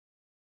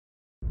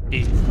All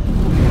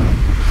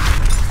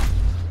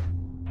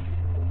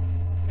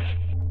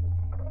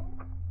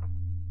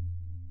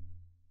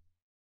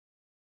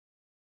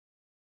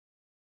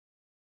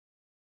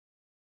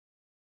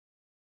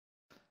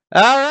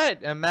right,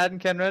 I'm Madden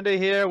Kenrende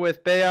here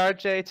with Bay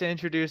RJ to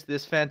introduce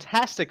this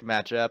fantastic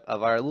matchup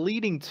of our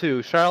leading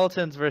two,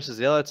 Charlatans versus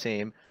the other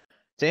team.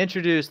 To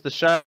introduce the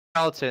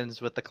Charlatans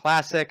with the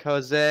classic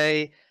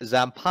Jose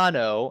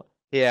Zampano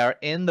here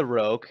in the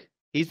Rogue.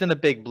 He's in a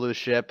big blue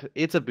ship.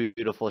 It's a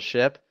beautiful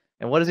ship.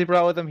 And what has he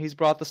brought with him? He's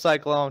brought the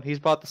Cyclone, he's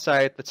brought the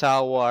Scythe, the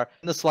Tower War,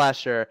 and the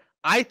Slasher.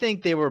 I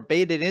think they were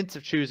baited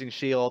into choosing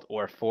Shield,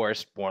 or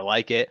forced, more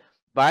like it,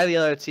 by the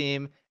other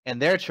team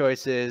and their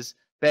choices.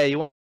 Bay, you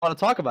want to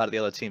talk about the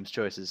other team's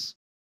choices?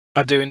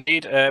 I do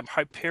indeed.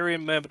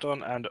 Hyperion,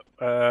 Myrmidon, and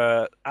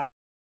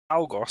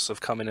Algos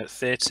have come in at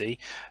 30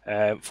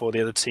 for the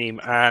other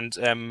team, and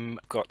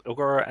got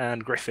Aurora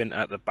and Griffin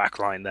at the back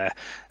line there.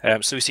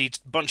 So we see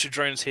a bunch of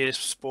drones here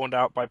spawned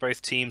out by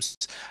both teams.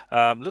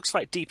 Looks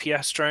like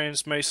DPS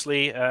drones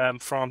mostly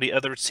from the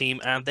other team,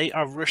 and they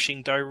are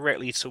rushing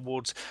directly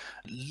towards,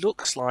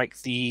 looks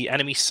like, the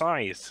enemy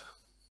Scythe.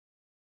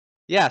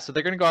 Yeah, so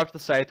they're going to go after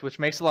the Scythe, which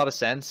makes a lot of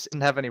sense.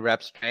 Doesn't have any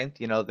rep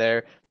strength. You know,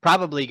 they're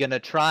probably going to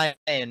try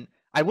and...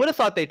 I would have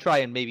thought they'd try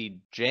and maybe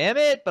jam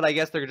it, but I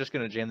guess they're just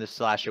going to jam this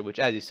Slasher, which,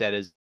 as you said,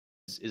 is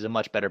a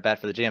much better bet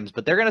for the jams.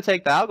 But they're going to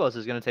take the Algos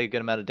is going to take a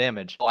good amount of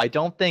damage. I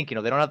don't think, they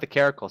don't have the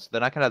Caracal, so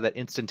they're not going to have that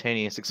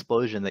instantaneous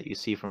explosion that you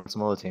see from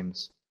some other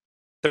teams.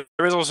 There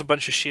is also a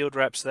bunch of shield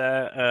reps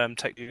there,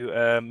 tech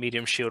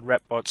medium shield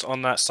rep bots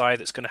on that side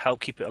that's going to help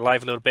keep it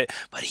alive a little bit,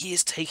 but he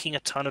is taking a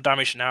ton of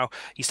damage now.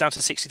 He's down to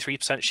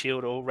 63%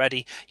 shield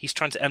already. He's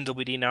trying to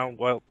MWD now,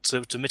 well,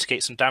 to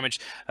mitigate some damage,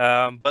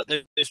 but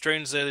there's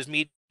drones there,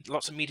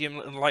 lots of medium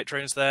and light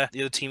drones there the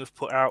other team have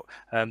put out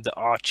that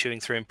are chewing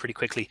through him pretty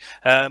quickly.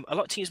 A lot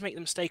of teams make the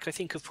mistake, I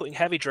think, of putting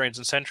heavy drones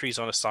and sentries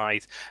on a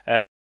Scythe.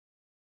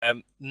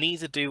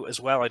 Neither do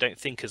as well, I don't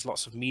think, as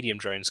lots of medium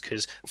drones,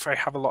 because they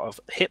have a lot of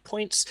hit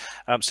points.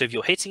 So if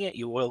you're hitting it,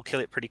 you will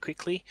kill it pretty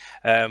quickly.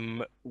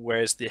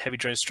 Whereas the heavy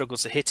drone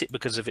struggles to hit it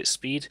because of its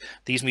speed.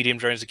 These medium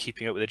drones are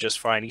keeping up with it just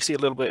fine. You see a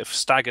little bit of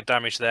staggered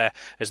damage there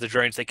as the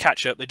drones, they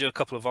catch up, they do a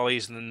couple of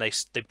volleys, and then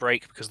they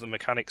break because of the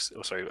mechanics.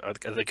 Or sorry, I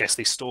guess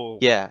they stall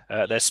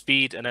their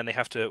speed, and then they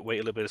have to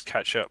wait a little bit to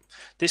catch up.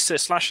 This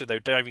Slasher, though,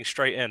 diving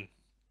straight in.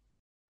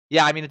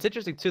 Yeah, I mean, it's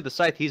interesting, too. The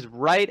Scythe, he's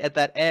right at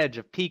that edge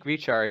of peak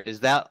recharge. Is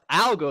that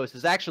Algos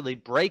is actually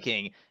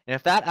breaking. And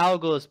if that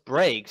Algos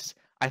breaks,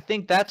 I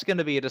think that's going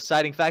to be a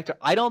deciding factor.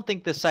 I don't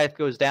think the Scythe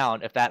goes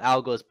down if that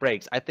Algos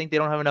breaks. I think they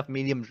don't have enough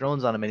medium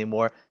drones on him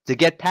anymore to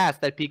get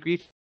past that peak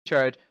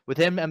recharge with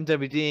him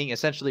MWDing,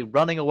 essentially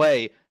running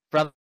away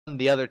from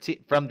the other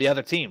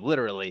team,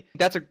 literally.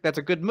 That's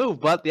a good move,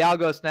 but the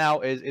Algos now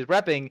is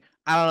repping.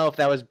 I don't know if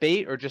that was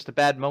bait or just a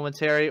bad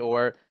momentary,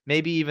 or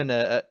maybe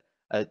even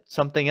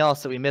something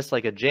else that we missed,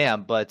 like a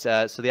jam. But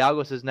so the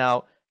Algos is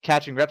now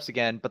catching reps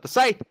again. But the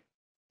Scythe,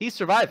 he's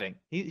surviving.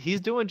 He's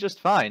doing just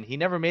fine. He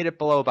never made it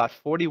below about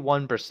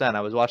 41%.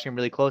 I was watching him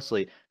really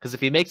closely, because if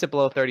he makes it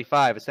below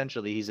 35,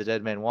 essentially he's a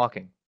dead man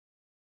walking.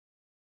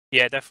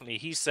 Yeah, definitely.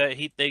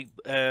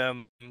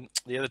 The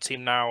other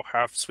team now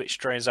have switched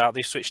drones out.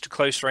 They've switched to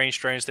close range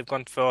drones. They've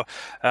gone for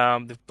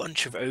the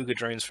bunch of ogre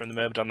drones from the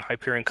Myrmidon. The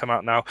Hyperion come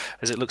out now,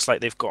 as it looks like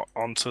they've got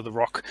onto the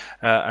rock,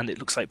 and it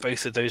looks like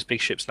both of those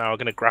big ships now are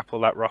going to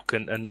grapple that rock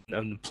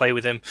and play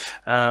with him.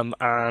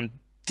 And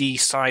the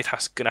side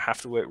going to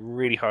have to work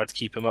really hard to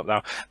keep him up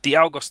now. The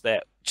Algos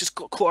there just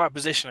got caught out of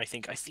position, I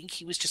think. I think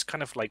he was just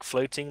kind of like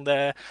floating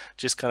there,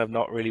 just kind of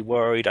not really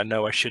worried. I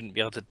know I shouldn't be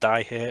able to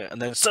die here.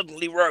 And then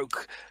suddenly Rogue,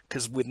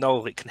 because with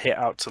Null it can hit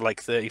out to like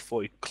 30,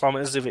 40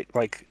 kilometers if it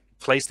like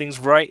plays things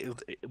right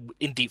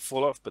in deep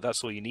fall off, but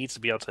that's all you need to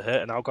be able to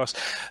hurt an Algos.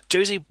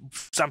 Jose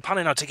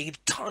Zampano now taking a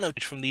ton of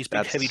damage from these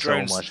big heavy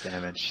drones. So much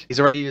damage.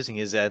 He's already using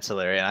his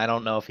ancillary, and I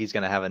don't know if he's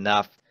going to have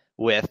enough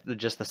with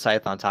just the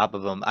Scythe on top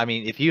of him. I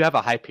mean, if you have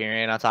a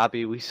Hyperion on top of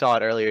you, we saw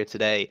it earlier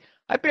today.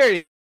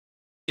 Hyperions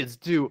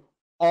do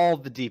all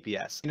the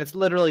DPS. And it's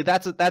literally,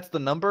 that's the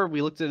number.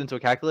 We looked it into a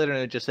calculator,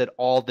 and it just said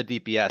all the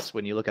DPS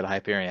when you look at a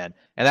Hyperion.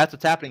 And that's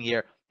what's happening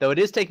here. Though it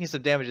is taking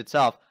some damage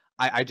itself,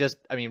 I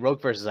mean,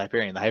 Rogue versus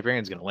Hyperion. The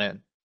Hyperion's going to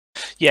win.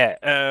 Yeah,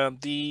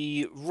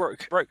 the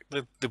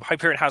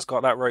Hyperion has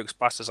got that Rogue's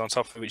Blasters on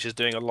top of it, which is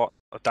doing a lot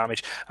of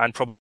damage, and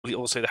probably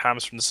also the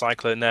hams from the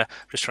Cyclone there.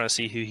 Just trying to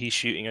see who he's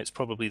shooting. It's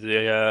probably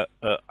the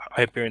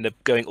Hyperion. They're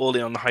going all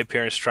in on the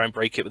Hyperion to try and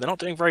break it, but they're not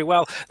doing very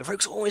well. The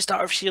Rogue's almost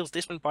out of shields.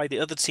 This one by the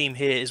other team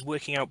here is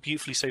working out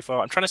beautifully so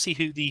far. I'm trying to see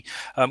who the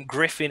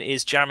Griffin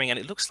is jamming, and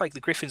it looks like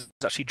the Griffin's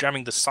actually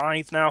jamming the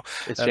Scythe now.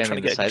 It's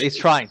jamming the Scythe. He's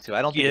trying to.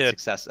 I don't think it's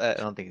success. I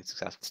don't think it's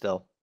successful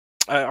still.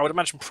 I would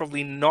imagine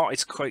probably not.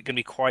 It's going to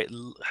be quite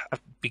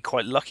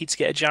lucky to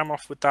get a jam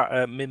off with that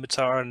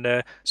Mimitar and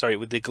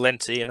with the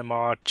Glenti and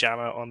Amar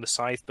jammer on the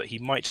Scythe, but he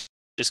might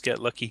just get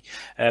lucky.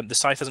 The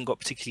Scythe hasn't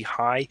got particularly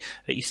high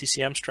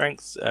ECCM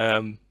strength,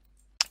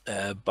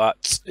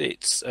 but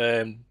it's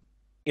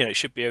it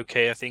should be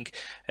okay, I think.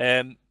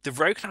 The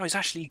Rogue now is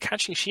actually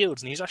catching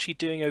shields, and he's actually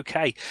doing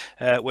okay.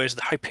 Whereas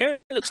the Hyperion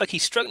looks like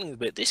he's struggling a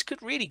bit. This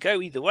could really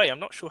go either way. I'm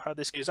not sure how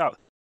this goes out.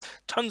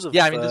 Tons of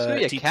Yeah, I mean, this is gonna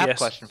be a cap DPS.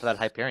 question for that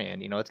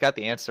Hyperion. It's got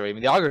the answer. I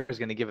mean, the Augur is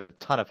gonna give a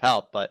ton of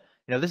help, but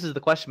this is the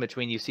question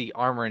between you see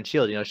armor and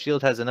shield.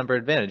 Shield has a number of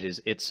advantages.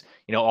 It's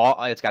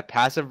it's got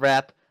passive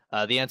rep.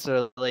 The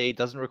answer late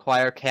doesn't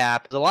require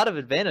cap. There's a lot of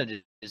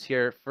advantages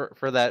here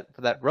for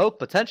that rope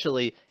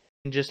potentially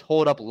can just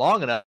hold up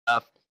long enough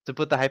to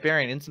put the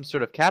Hyperion in some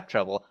sort of cap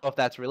trouble. I don't know if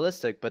that's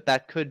realistic, but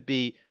that could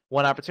be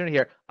one opportunity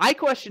here. I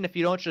question if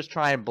you don't just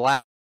try and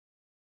blast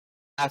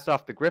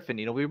off the Griffin.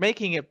 We're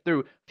making it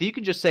through. If you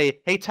can just say,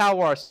 "Hey,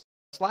 Talwar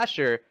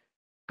Slasher,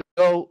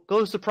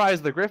 go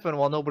surprise the Griffin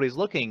while nobody's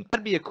looking,"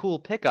 that'd be a cool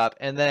pickup.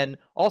 And then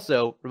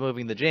also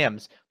removing the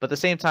jams. But at the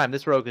same time,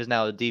 this rogue is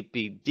now a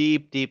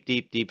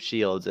deep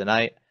shields, and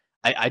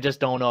I just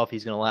don't know if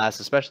he's gonna last,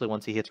 especially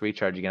once he hits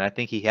recharge again. I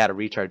think he had a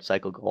recharge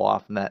cycle go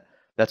off, and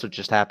that's what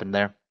just happened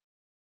there.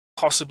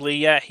 Possibly,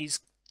 yeah. He's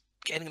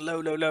getting low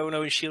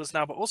in shields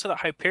now, but also that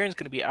Hyperion's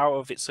going to be out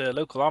of its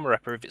local armor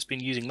repper if it's been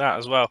using that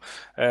as well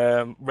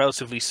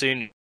relatively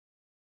soon.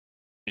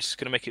 It's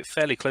going to make it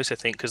fairly close, I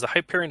think, because the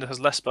Hyperion has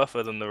less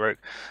buffer than the Rogue.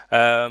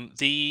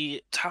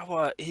 The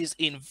tower is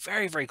in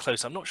very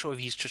close. I'm not sure if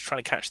he's just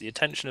trying to catch the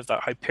attention of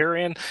that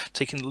Hyperion,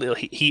 taking a little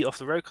heat off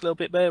the Rogue a little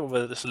bit there, or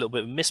whether there's a little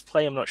bit of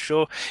misplay. I'm not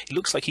sure. It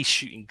looks like he's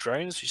shooting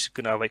drones, which is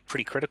going to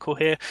pretty critical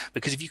here,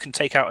 because if you can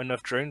take out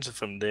enough drones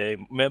from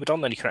the Myrmidon,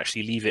 then you can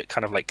actually leave it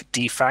kind of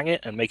defang it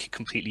and make it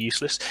completely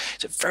useless.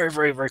 It's a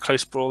very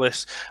close brawl.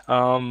 This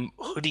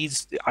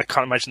Hoodies, I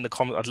can't imagine the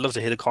comms. I'd love to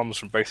hear the comms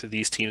from both of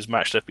these teams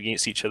matched up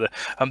against each other.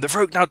 The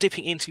Rogue now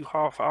dipping into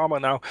half armor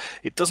now.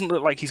 It doesn't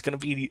look like he's going to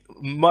be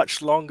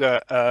much longer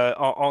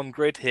on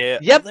grid here.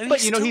 Yep, but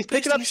he's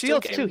picking up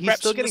shields too. He's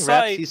still getting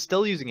reps. He's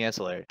still using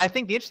ancillary. I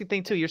think the interesting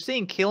thing too, you're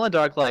seeing Kill and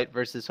Darklight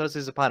versus Jose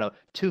Zapano,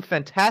 two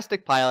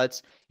fantastic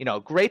pilots.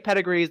 Great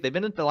pedigrees. They've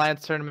been in the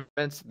Alliance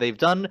tournaments. They've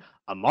done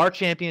Mar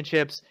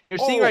championships. You're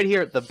seeing right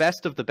here the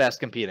best of the best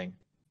competing.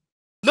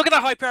 Look at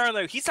that Hyperion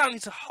though. He's down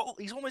into hull.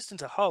 He's almost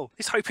into hull.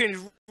 This Hyperion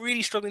is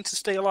really struggling to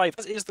stay alive,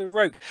 as is the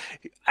Rogue.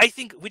 I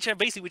think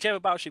whichever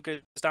battleship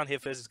goes down here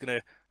first is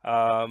going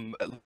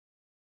to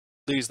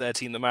lose their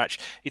team the match.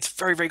 It's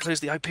very close.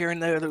 The Hyperion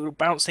there, they're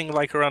bouncing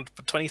around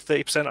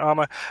 20-30%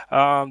 armor.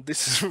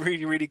 This is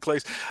really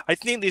close. I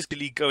think this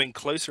really going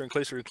closer and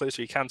closer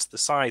you can to the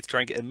side, try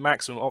and get a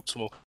maximum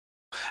optimal.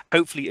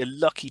 Hopefully a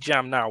lucky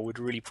jam now would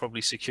really probably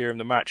secure him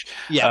the match.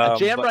 Yeah, a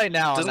jam right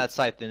now on that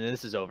side, then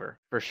this is over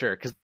for sure.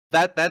 Because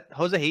that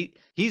Jose,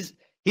 he's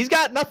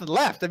got nothing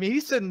left. I mean,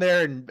 he's sitting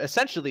there and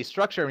essentially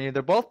structure. I mean,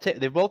 they've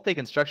both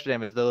taken structure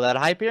damage, though that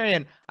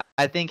Hyperion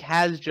I think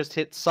has just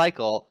hit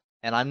cycle,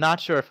 and I'm not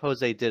sure if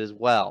Jose did as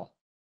well.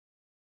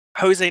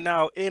 Jose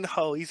now in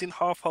hull. He's in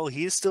half hull.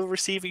 He is still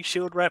receiving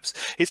shield reps.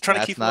 He's trying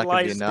to keep him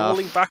alive. He's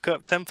rolling back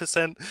up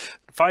 10%,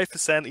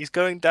 5%. He's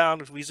going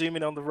down. We zoom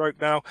in on the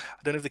Rogue now.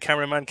 I don't know if the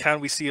cameraman can.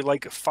 We see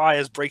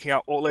fires breaking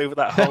out all over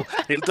that hull.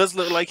 It does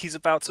look like he's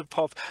about to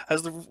pop.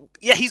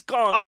 He's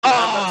gone.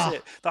 That's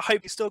it. The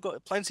Hype, he's still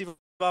got plenty of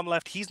armor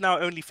left. He's now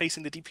only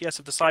facing the DPS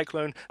of the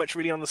Cyclone, which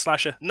really on the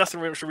Slasher. Nothing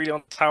really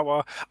on the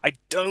Tower. I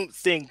don't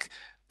think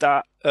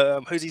that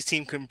Jose's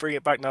team can bring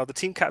it back now. The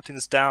team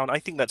captain's down. I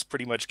think that's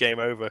pretty much game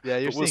over.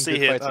 Yeah, we'll see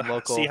here.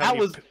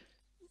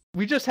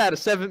 We just had a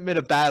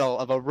 7-minute battle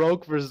of a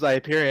Rogue versus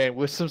Hyperion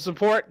with some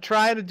support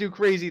trying to do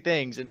crazy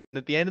things. And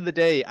at the end of the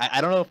day, I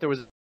don't know if there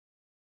was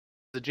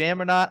a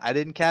jam or not. I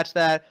didn't catch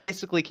that.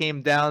 Basically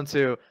came down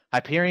to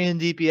Hyperion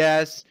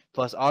DPS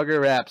plus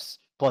Augur reps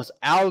plus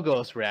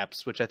Algos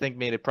reps, which I think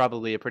made it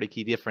probably a pretty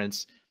key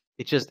difference.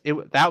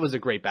 That was a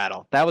great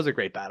battle.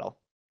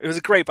 It was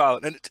a great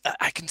battle, and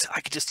I can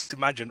just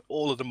imagine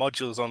all of the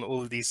modules on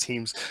all of these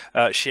teams'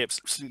 ships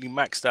absolutely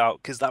maxed out,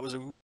 because that was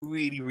a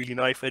really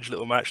knife edge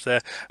little match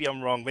there. Maybe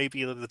I'm wrong.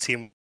 Maybe the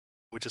team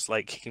were just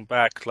kicking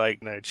back,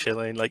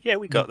 chilling, yeah,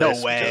 we got this.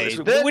 No way.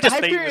 The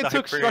Hyperion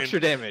took structure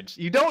damage.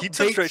 You don't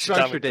take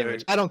structure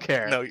damage. I don't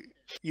care. No,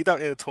 you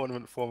don't in a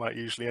tournament format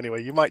usually.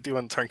 Anyway, you might do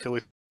on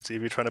Tranquility if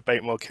you're trying to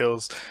bait more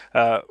kills,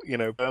 so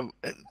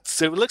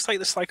it looks like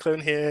the Cyclone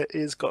here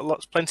is got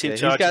plenty of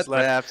charges he's got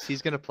left.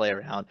 He's gonna play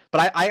around,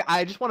 but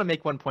I just want to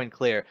make one point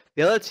clear.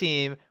 The other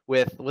team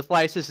with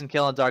Lysis and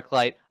Kill and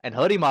Darklight and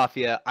Hoodie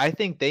Mafia, I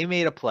think they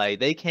made a play.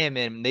 They came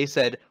in and they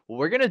said, what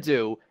we're gonna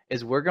do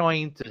is we're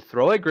going to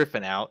throw a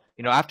Griffin out,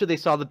 after they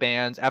saw the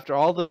bans, after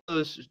all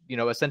those,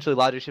 essentially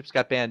logic ships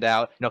got banned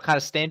out, kind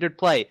of standard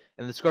play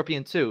in the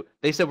Scorpion 2.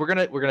 They said, we're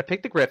gonna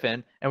pick the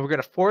Griffin and we're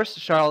gonna force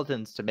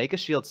Charlatans to make a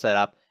shield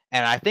setup.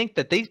 And I think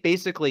that they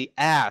basically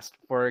asked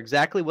for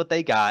exactly what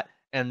they got,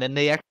 and then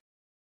they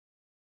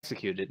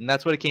executed, and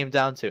that's what it came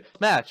down to.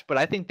 Match, but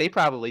I think they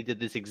probably did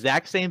this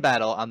exact same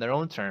battle on their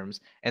own terms,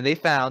 and they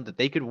found that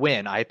they could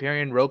win.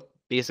 Hyperion Rogue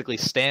basically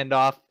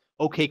standoff,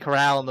 OK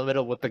Corral in the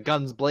middle with the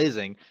guns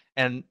blazing,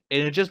 and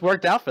it just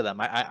worked out for them.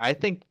 I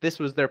think this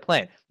was their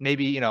plan.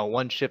 Maybe,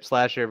 one ship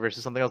Slasher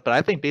versus something else, but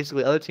I think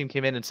basically the other team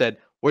came in and said,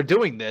 we're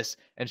doing this,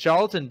 and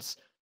Charlatans,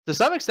 to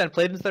some extent,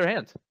 played into their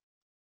hands.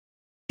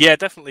 Yeah,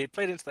 definitely. It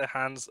played into their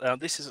hands.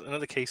 This is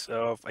another case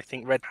of, I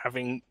think, Red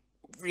having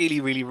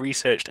really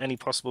researched any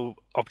possible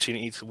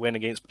opportunity to win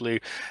against Blue,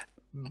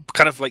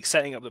 kind of like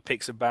setting up the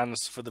picks and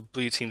bans for the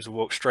Blue teams to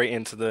walk straight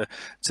into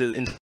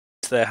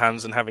their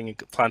hands and having a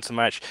plan to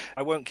match.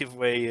 I won't give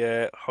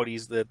away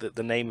Hoodie's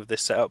the name of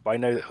this setup, but I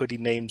know that Hoodie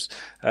names.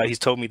 He's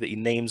told me that he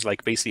names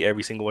like basically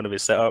every single one of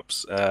his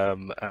setups,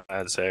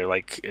 and so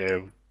like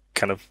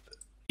kind of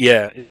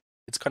yeah.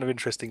 It's kind of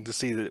interesting to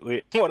see that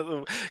one of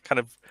the kind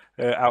of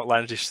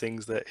outlandish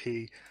things that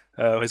he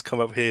has come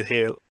up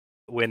here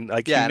when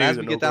like Yeah, he and knew as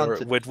that we get down Nogura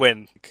to would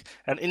win.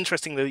 And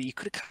interesting that you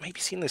could have maybe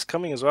seen this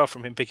coming as well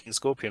from him picking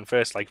Scorpion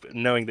first, like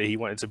knowing that he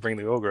wanted to bring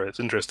the Ogre. It's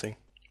interesting.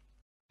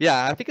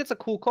 yeah, I think it's a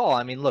cool call.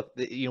 I mean, look,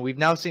 we've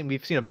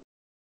seen a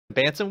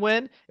Bantam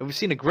win and we've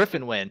seen a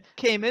Griffin win.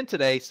 Came in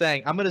today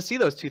saying I'm going to see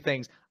those two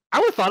things. I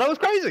would have thought I was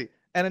crazy.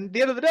 And at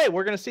the end of the day,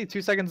 we're going to see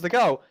 2 seconds to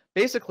go.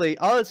 Basically,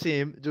 our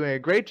team doing a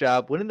great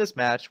job winning this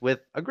match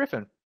with a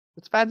Griffin.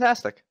 It's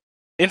fantastic.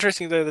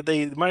 Interesting though that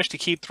they managed to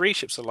keep 3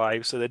 ships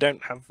alive, so they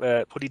don't have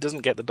Hoodie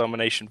doesn't get the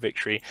domination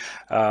victory.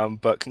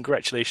 But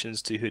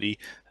congratulations to Hoodie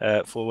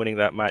for winning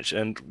that match,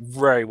 and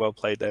very well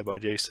played there by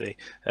Jose.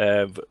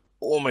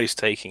 Almost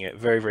taking it.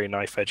 Very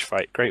knife edge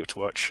fight. Great to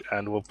watch,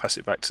 and we'll pass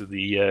it back to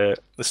the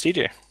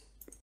studio.